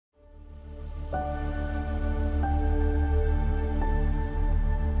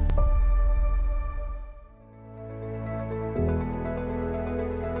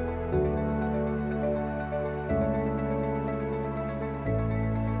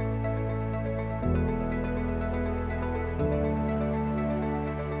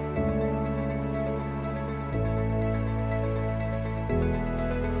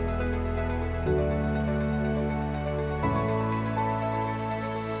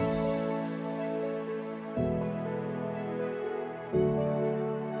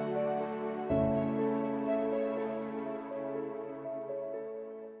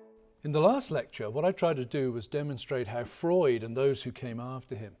In the last lecture, what I tried to do was demonstrate how Freud and those who came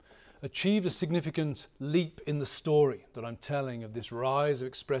after him achieved a significant leap in the story that I'm telling of this rise of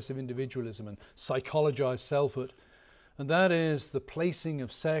expressive individualism and psychologized selfhood, and that is the placing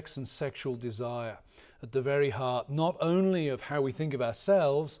of sex and sexual desire at the very heart, not only of how we think of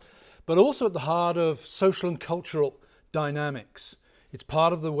ourselves, but also at the heart of social and cultural dynamics. It's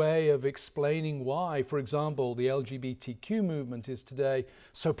part of the way of explaining why, for example, the LGBTQ movement is today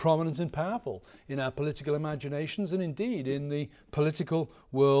so prominent and powerful in our political imaginations and indeed in the political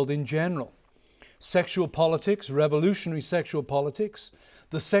world in general. Sexual politics, revolutionary sexual politics,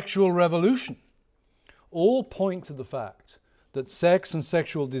 the sexual revolution, all point to the fact that sex and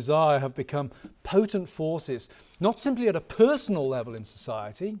sexual desire have become potent forces, not simply at a personal level in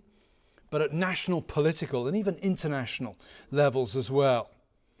society, but at national, political, and even international levels as well.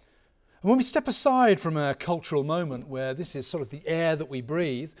 And when we step aside from our cultural moment, where this is sort of the air that we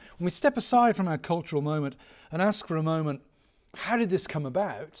breathe, when we step aside from our cultural moment and ask for a moment, how did this come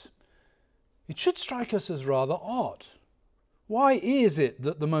about? It should strike us as rather odd. Why is it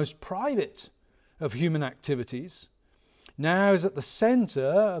that the most private of human activities now is at the centre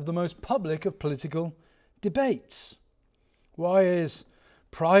of the most public of political debates? Why is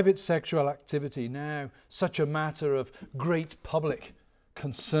private sexual activity now such a matter of great public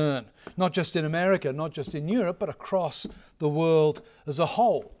concern, not just in America, not just in Europe, but across the world as a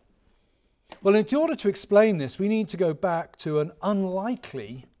whole? Well, in order to explain this, we need to go back to an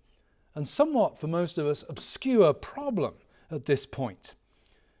unlikely and somewhat, for most of us, obscure problem at this point.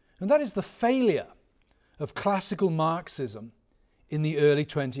 And that is the failure of classical Marxism in the early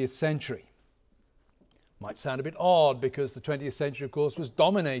 20th century. Might sound a bit odd because the 20th century, of course, was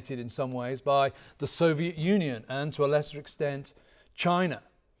dominated in some ways by the Soviet Union and, to a lesser extent, China.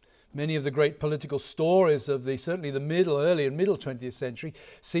 Many of the great political stories of certainly the early and middle 20th century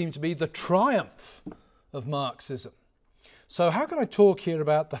seem to be the triumph of Marxism. So how can I talk here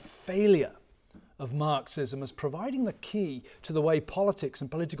about the failure of Marxism as providing the key to the way politics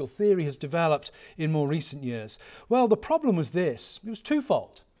and political theory has developed in more recent years? Well, the problem was this. It was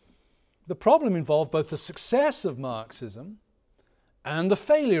twofold. The problem involved both the success of Marxism and the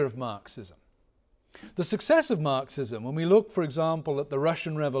failure of Marxism. The success of Marxism, when we look, for example, at the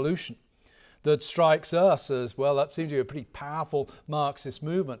Russian Revolution, that strikes us as, well, that seems to be a pretty powerful Marxist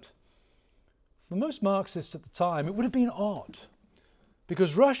movement. For most Marxists at the time, it would have been odd,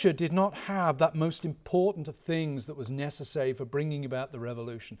 because Russia did not have that most important of things that was necessary for bringing about the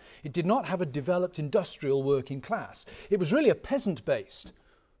revolution. It did not have a developed industrial working class. It was really a peasant-based,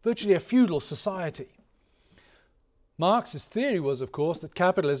 virtually a feudal society. Marx's theory was, of course, that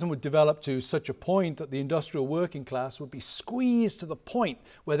capitalism would develop to such a point that the industrial working class would be squeezed to the point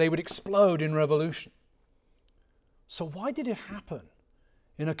where they would explode in revolution. So why did it happen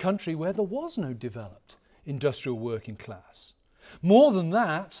in a country where there was no developed industrial working class? More than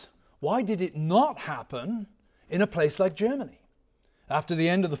that, why did it not happen in a place like Germany? After the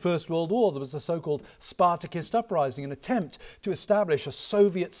end of the First World War, there was the so-called Spartakist uprising, an attempt to establish a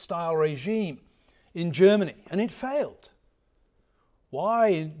Soviet-style regime in Germany, and it failed.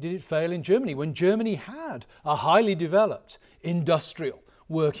 Why did it fail in Germany when Germany had a highly developed industrial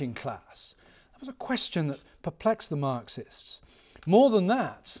working class? That was a question that perplexed the Marxists. More than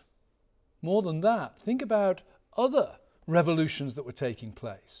that, think about other revolutions that were taking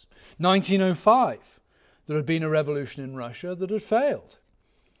place. 1905. There had been a revolution in Russia that had failed.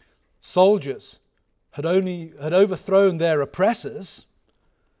 Soldiers had overthrown their oppressors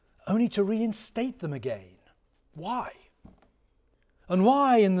only to reinstate them again. Why? And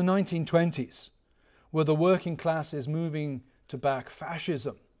why in the 1920s were the working classes moving to back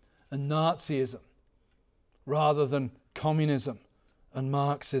fascism and Nazism rather than communism and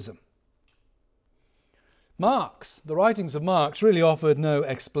Marxism? The writings of Marx really offered no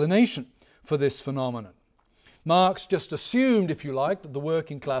explanation for this phenomenon. Marx just assumed, if you like, that the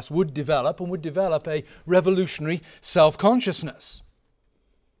working class would develop and would develop a revolutionary self-consciousness.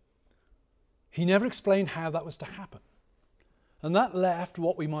 He never explained how that was to happen. And that left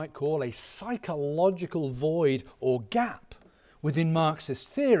what we might call a psychological void or gap within Marxist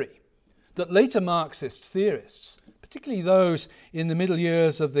theory that later Marxist theorists, particularly those in the middle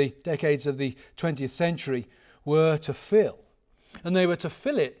years of the decades of the 20th century, were to fill. And they were to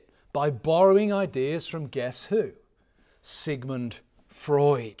fill it by borrowing ideas from guess who? Sigmund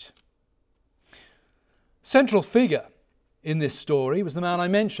Freud. Central figure in this story was the man I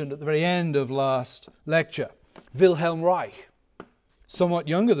mentioned at the very end of last lecture, Wilhelm Reich. Somewhat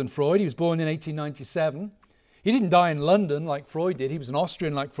younger than Freud, he was born in 1897. He didn't die in London like Freud did. He was an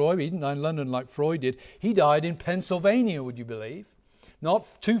Austrian like Freud, but he didn't die in London like Freud did. He died in Pennsylvania, would you believe? not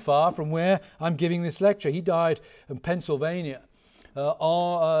too far from where I'm giving this lecture. He died in Pennsylvania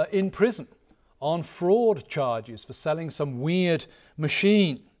in prison on fraud charges for selling some weird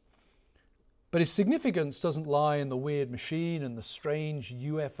machine. But his significance doesn't lie in the weird machine and the strange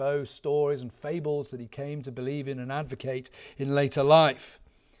UFO stories and fables that he came to believe in and advocate in later life.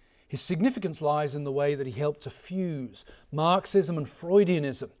 His significance lies in the way that he helped to fuse Marxism and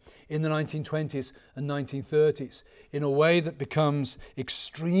Freudianism in the 1920s and 1930s in a way that becomes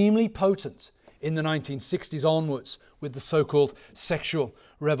extremely potent in the 1960s onwards with the so-called sexual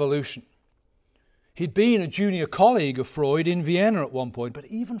revolution. He'd been a junior colleague of Freud in Vienna at one point, but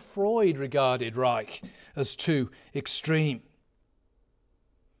even Freud regarded Reich as too extreme.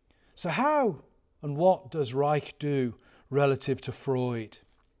 So how and what does Reich do relative to Freud?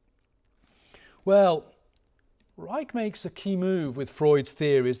 Well, Reich makes a key move with Freud's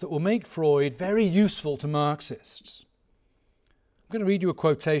theories that will make Freud very useful to Marxists. I'm going to read you a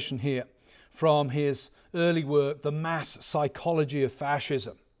quotation here from his early work, The Mass Psychology of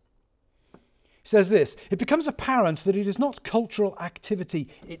Fascism. He says this: "It becomes apparent that it is not cultural activity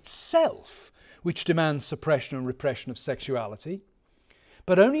itself which demands suppression and repression of sexuality,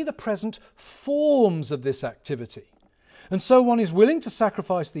 but only the present forms of this activity. And so one is willing to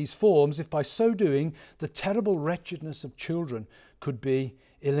sacrifice these forms if by so doing the terrible wretchedness of children could be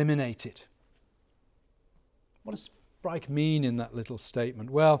eliminated." What does Reich mean in that little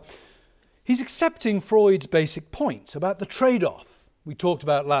statement? Well, he's accepting Freud's basic point about the trade-off we talked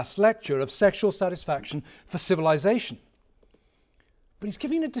about last lecture of sexual satisfaction for civilization. But he's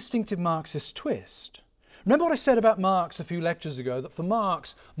giving a distinctive Marxist twist. Remember what I said about Marx a few lectures ago, that for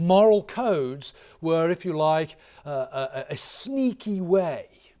Marx, moral codes were, if you like, a sneaky way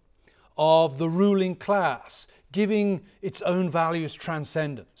of the ruling class giving its own values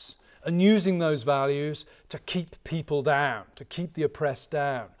transcendence and using those values to keep people down, to keep the oppressed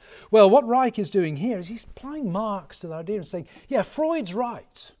down. Well, what Reich is doing here is he's applying Marx to the idea and saying, yeah, Freud's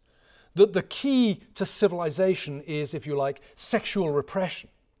right, that the key to civilization is, if you like, sexual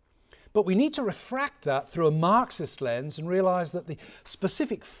repression. But we need to refract that through a Marxist lens and realize that the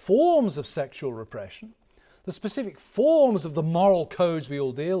specific forms of sexual repression, the specific forms of the moral codes we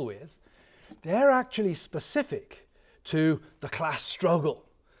all deal with, they're actually specific to the class struggle.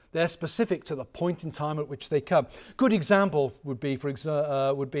 They're specific to the point in time at which they come. Good example would be,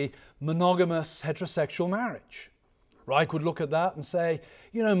 monogamous heterosexual marriage. Reich would look at that and say,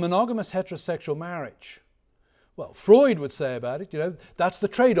 you know, monogamous heterosexual marriage. Well, Freud would say about it, you know, that's the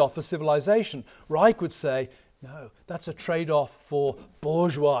trade-off for civilization. Reich would say, no, that's a trade-off for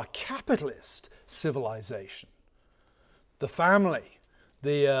bourgeois capitalist civilization. The family,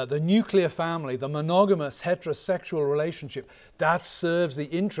 the nuclear family, the monogamous heterosexual relationship, that serves the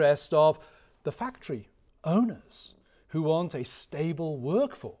interest of the factory owners who want a stable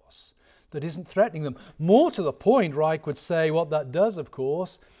workforce that isn't threatening them. More to the point, Reich would say what that does, of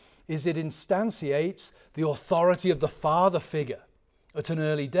course, is it instantiates the authority of the father figure at an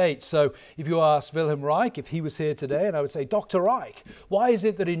early date. So if you ask Wilhelm Reich, if he was here today, and I would say, Dr. Reich, why is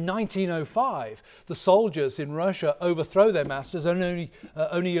it that in 1905 the soldiers in Russia overthrow their masters only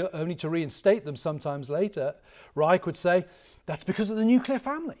to reinstate them sometimes later? Reich would say, that's because of the nuclear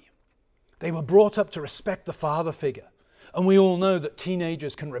family. They were brought up to respect the father figure. And we all know that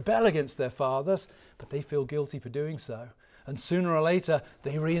teenagers can rebel against their fathers, but they feel guilty for doing so. And sooner or later,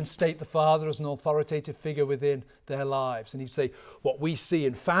 they reinstate the father as an authoritative figure within their lives. And he'd say, what we see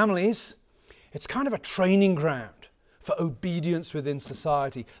in families, it's kind of a training ground for obedience within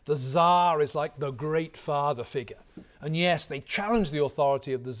society. The Tsar is like the great father figure. And yes, they challenge the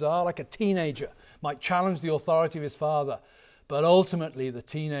authority of the Tsar like a teenager might challenge the authority of his father. But ultimately, the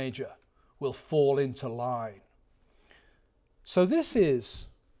teenager will fall into line. So this is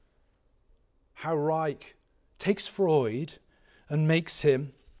how Reich takes Freud and makes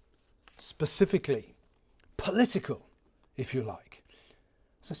him specifically political, if you like.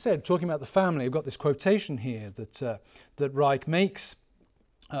 As I said, talking about the family, I've got this quotation here that Reich makes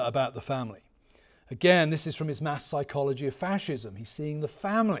about the family. Again, this is from his Mass Psychology of Fascism. He's seeing the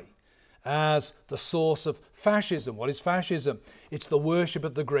family as the source of fascism. What is fascism? It's the worship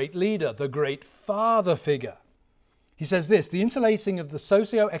of the great leader, the great father figure. He says this: the interlacing of the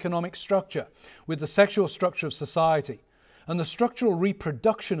socio-economic structure with the sexual structure of society and the structural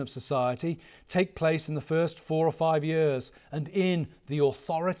reproduction of society take place in the first 4 or 5 years and in the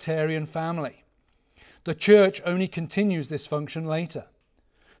authoritarian family. The church only continues this function later.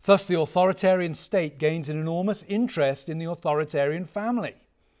 Thus, the authoritarian state gains an enormous interest in the authoritarian family.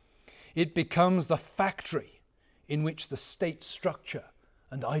 It becomes the factory in which the state structure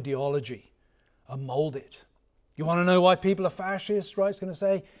and ideology are molded. You want to know why people are fascist, Reich's going to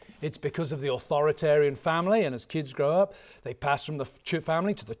say? It's because of the authoritarian family, and as kids grow up, they pass from the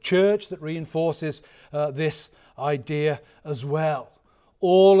family to the church that reinforces this idea as well.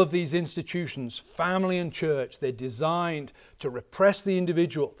 All of these institutions, family and church, they're designed to repress the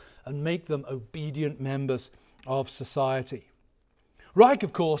individual and make them obedient members of society. Reich,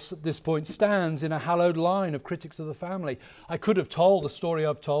 of course, at this point stands in a hallowed line of critics of the family. I could have told the story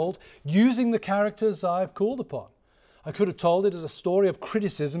I've told using the characters I've called upon. I could have told it as a story of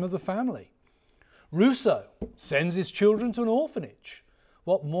criticism of the family. Rousseau sends his children to an orphanage.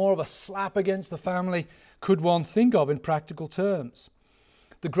 What more of a slap against the family could one think of in practical terms?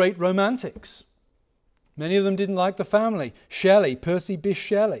 The great romantics. Many of them didn't like the family. Shelley, Percy Bysshe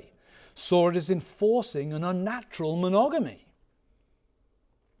Shelley, saw it as enforcing an unnatural monogamy.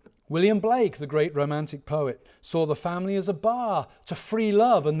 William Blake, the great romantic poet, saw the family as a bar to free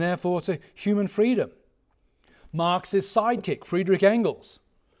love and therefore to human freedom. Marx's sidekick, Friedrich Engels,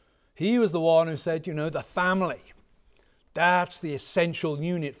 he was the one who said, you know, the family, that's the essential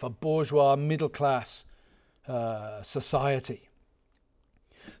unit for bourgeois middle-class society.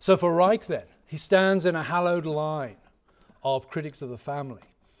 So for Reich then, he stands in a hallowed line of critics of the family,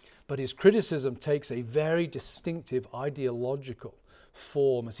 but his criticism takes a very distinctive ideological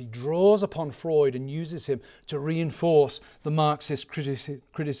form as he draws upon Freud and uses him to reinforce the Marxist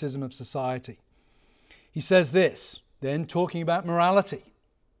criticism of society. He says this, then talking about morality.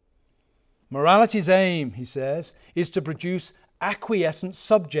 Morality's aim, he says, is to produce acquiescent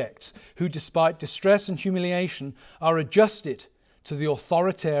subjects who, despite distress and humiliation, are adjusted to the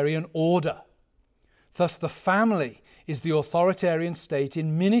authoritarian order. Thus the family is the authoritarian state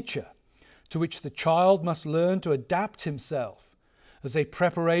in miniature, to which the child must learn to adapt himself as a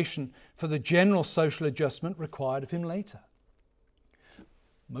preparation for the general social adjustment required of him later.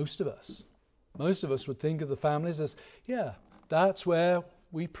 Most of us would think of the families as, yeah, that's where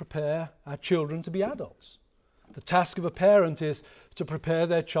we prepare our children to be adults. The task of a parent is to prepare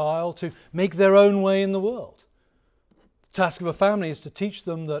their child to make their own way in the world. The task of a family is to teach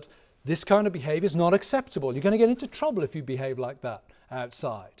them that this kind of behavior is not acceptable. You're going to get into trouble if you behave like that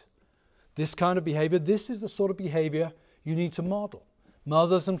outside. This kind of behavior, this is the sort of behavior you need to model.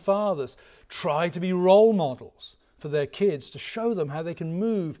 Mothers and fathers try to be role models for their kids to show them how they can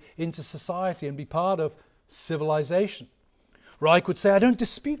move into society and be part of civilization. Reich would say, I don't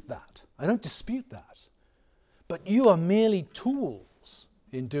dispute that. I don't dispute that. But you are merely tools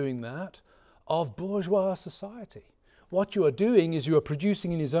in doing that of bourgeois society. What you are doing is you are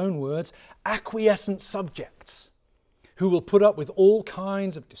producing, in his own words, acquiescent subjects who will put up with all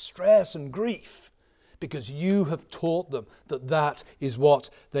kinds of distress and grief because you have taught them that that is what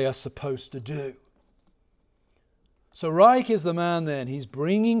they are supposed to do. So Reich is the man then. He's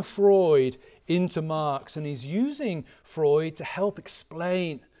bringing Freud into Marx, and he's using Freud to help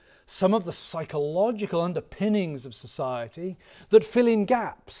explain some of the psychological underpinnings of society that fill in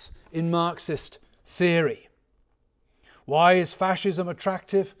gaps in Marxist theory. Why is fascism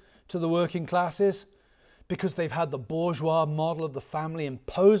attractive to the working classes? Because they've had the bourgeois model of the family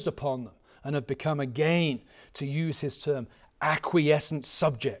imposed upon them and have become, again, to use his term, acquiescent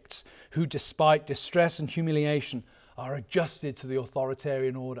subjects who, despite distress and humiliation, are adjusted to the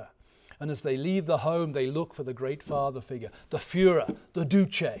authoritarian order. And as they leave the home, they look for the great father figure, the Führer, the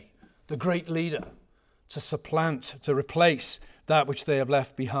Duce, the great leader, to supplant, to replace that which they have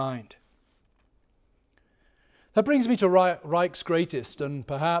left behind. That brings me to Reich's greatest and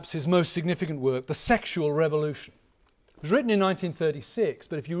perhaps his most significant work, The Sexual Revolution. It was written in 1936,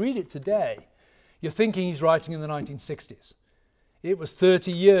 but if you read it today, you're thinking he's writing in the 1960s. It was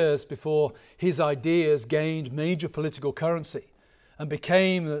 30 years before his ideas gained major political currency and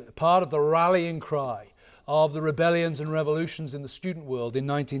became part of the rallying cry of the rebellions and revolutions in the student world in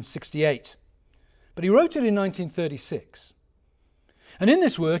 1968. But he wrote it in 1936. And in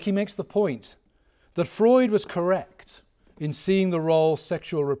this work, he makes the point that Freud was correct in seeing the role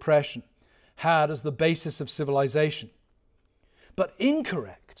sexual repression had as the basis of civilization, but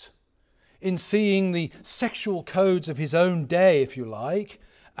incorrect in seeing the sexual codes of his own day, if you like,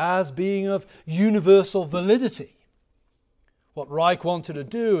 as being of universal validity. What Reich wanted to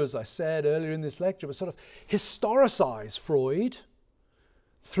do, as I said earlier in this lecture, was sort of historicize Freud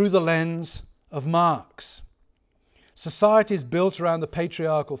through the lens of Marx. Societies built around the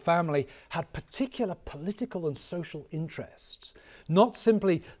patriarchal family had particular political and social interests, not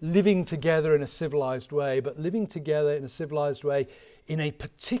simply living together in a civilized way, but living together in a civilized way in a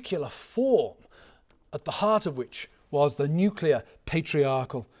particular form, at the heart of which was the nuclear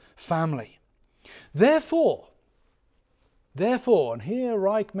patriarchal family. Therefore, and here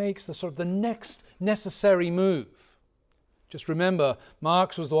Reich makes the next necessary move. Just remember,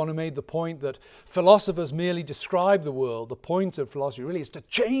 Marx was the one who made the point that philosophers merely describe the world. The point of philosophy really is to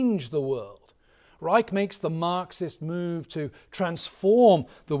change the world. Reich makes the Marxist move to transform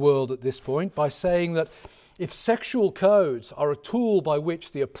the world at this point by saying that if sexual codes are a tool by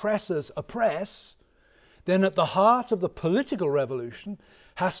which the oppressors oppress, then at the heart of the political revolution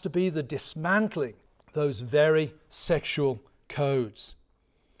has to be the dismantling of those very sexual codes.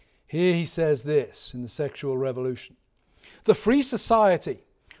 Here he says this in the sexual revolution: the free society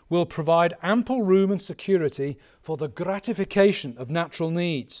will provide ample room and security for the gratification of natural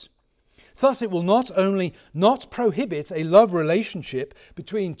needs. Thus it will not only not prohibit a love relationship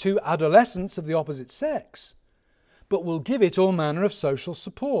between two adolescents of the opposite sex, but will give it all manner of social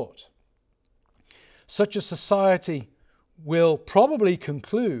support. Such a society will probably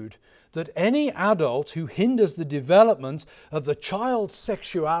conclude that any adult who hinders the development of the child's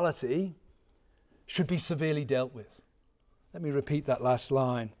sexuality should be severely dealt with. Let me repeat that last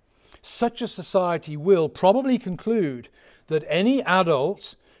line. Such a society will probably conclude that any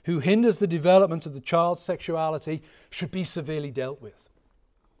adult who hinders the development of the child's sexuality should be severely dealt with.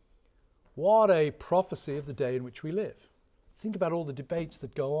 What a prophecy of the day in which we live. Think about all the debates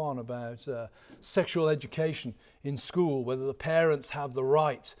that go on about sexual education in school, whether the parents have the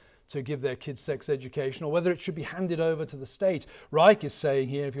right to give their kids sex education or whether it should be handed over to the state. Reich is saying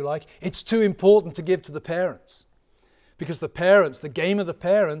here, if you like, it's too important to give to the parents. Because the parents, the game of the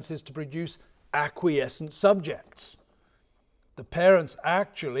parents is to produce acquiescent subjects. The parents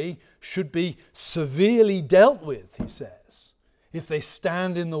actually should be severely dealt with, he says, if they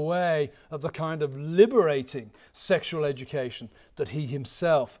stand in the way of the kind of liberating sexual education that he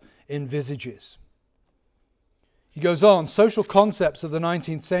himself envisages. He goes on, social concepts of the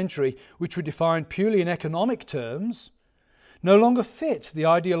 19th century, which were defined purely in economic terms, no longer fit the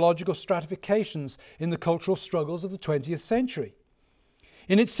ideological stratifications in the cultural struggles of the 20th century.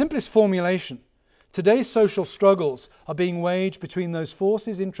 In its simplest formulation, today's social struggles are being waged between those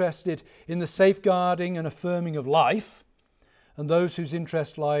forces interested in the safeguarding and affirming of life and those whose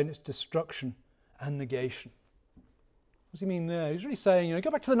interests lie in its destruction and negation. What does he mean there? He's really saying,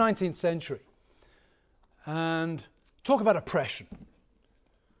 go back to the 19th century and talk about oppression.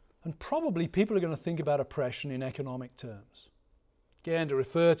 And probably people are going to think about oppression in economic terms. Again, to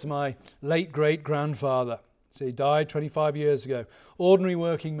refer to my late great-grandfather. So he died 25 years ago. Ordinary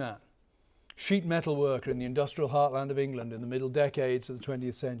working man. Sheet metal worker in the industrial heartland of England in the middle decades of the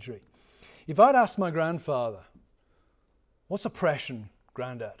 20th century. If I'd asked my grandfather, what's oppression,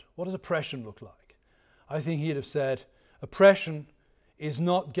 Grandad? What does oppression look like? I think he'd have said, oppression is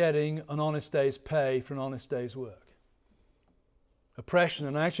not getting an honest day's pay for an honest day's work. Oppression,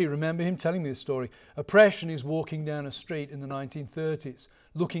 and I actually remember him telling me this story, oppression is walking down a street in the 1930s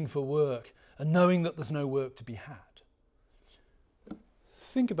looking for work and knowing that there's no work to be had.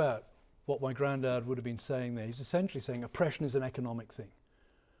 Think about what my granddad would have been saying there. He's essentially saying oppression is an economic thing.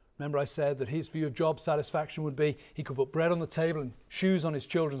 Remember I said that his view of job satisfaction would be he could put bread on the table and shoes on his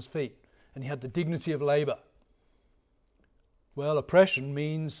children's feet, and he had the dignity of labour. Well, oppression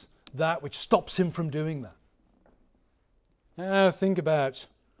means that which stops him from doing that. Now think about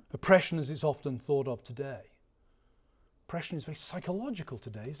oppression as it's often thought of today. Oppression is very psychological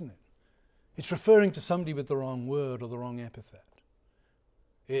today, isn't it? It's referring to somebody with the wrong word or the wrong epithet.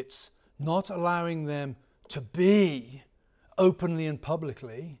 It's not allowing them to be openly and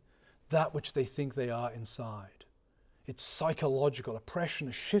publicly that which they think they are inside. It's psychological. Oppression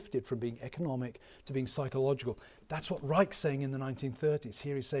has shifted from being economic to being psychological. That's what Reich's saying in the 1930s.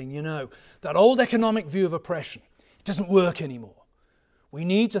 Here he's saying, that old economic view of oppression, it doesn't work anymore. We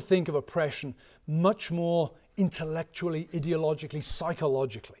need to think of oppression much more intellectually, ideologically,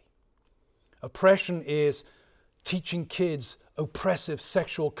 psychologically. Oppression is teaching kids oppressive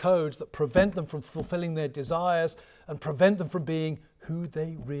sexual codes that prevent them from fulfilling their desires and prevent them from being who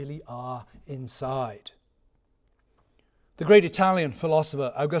they really are inside. The great Italian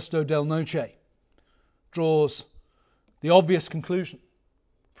philosopher Augusto Del Noce draws the obvious conclusion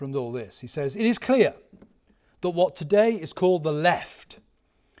from all this. He says, it is clear that what today is called the left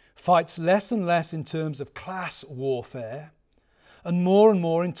fights less and less in terms of class warfare and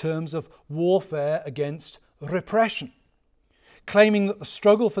more in terms of warfare against repression, claiming that the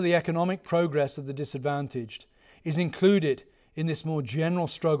struggle for the economic progress of the disadvantaged is included in this more general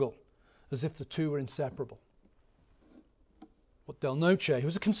struggle as if the two were inseparable. What Del Noce, who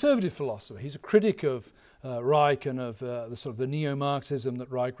was a conservative philosopher, he's a critic of Reich and of the sort of the neo-Marxism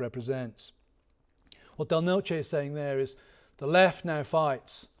that Reich represents. What Del Noce is saying there is the left now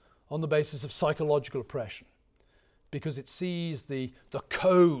fights on the basis of psychological oppression because it sees the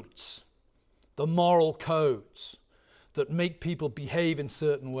codes, the moral codes that make people behave in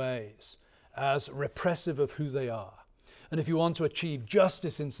certain ways as repressive of who they are. And if you want to achieve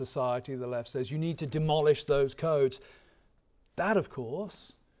justice in society, the left says, you need to demolish those codes. That, of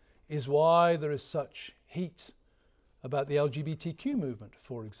course, is why there is such heat about the LGBTQ movement,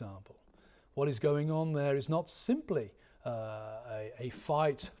 for example. What is going on there is not simply a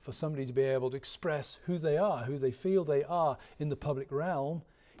fight for somebody to be able to express who they are, who they feel they are in the public realm.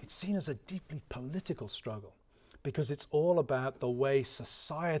 It's seen as a deeply political struggle because it's all about the way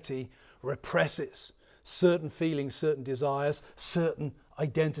society represses certain feelings, certain desires, certain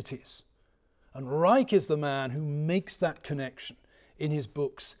identities. And Reich is the man who makes that connection in his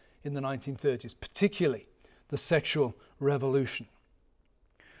books in the 1930s, particularly The Sexual Revolution.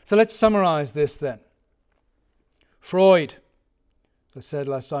 So let's summarize this then. Freud, as I said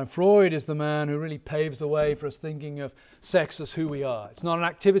last time, Freud is the man who really paves the way for us thinking of sex as who we are. It's not an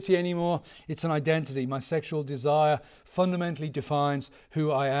activity anymore, it's an identity. My sexual desire fundamentally defines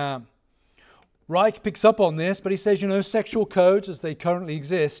who I am. Reich picks up on this, but he says, sexual codes as they currently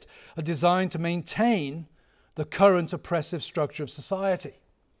exist are designed to maintain the current oppressive structure of society.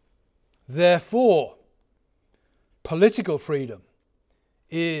 Therefore, political freedom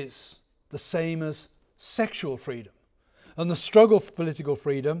is the same as sexual freedom. And the struggle for political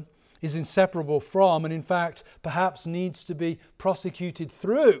freedom is inseparable from, and in fact, perhaps needs to be prosecuted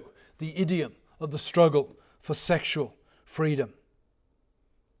through the idiom of the struggle for sexual freedom.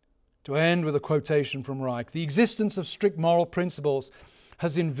 To end with a quotation from Reich, the existence of strict moral principles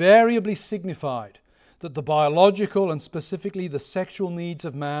has invariably signified that the biological and specifically the sexual needs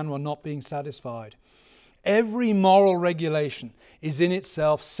of man were not being satisfied. Every moral regulation is in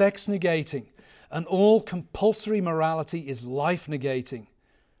itself sex negating, and all compulsory morality is life negating.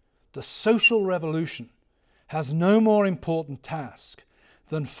 The social revolution has no more important task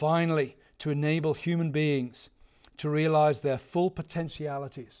than finally to enable human beings to realize their full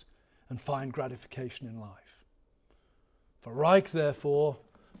potentialities and find gratification in life. For Reich, therefore,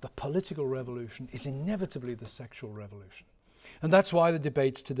 the political revolution is inevitably the sexual revolution. And that's why the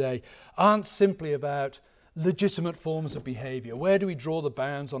debates today aren't simply about legitimate forms of behavior. Where do we draw the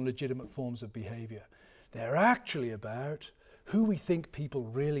bounds on legitimate forms of behavior? They're actually about who we think people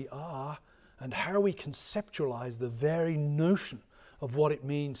really are and how we conceptualize the very notion of what it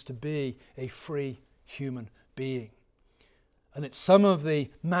means to be a free human being. And it's some of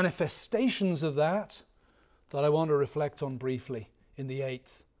the manifestations of that I want to reflect on briefly in the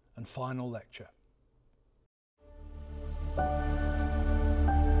 8th and final lecture.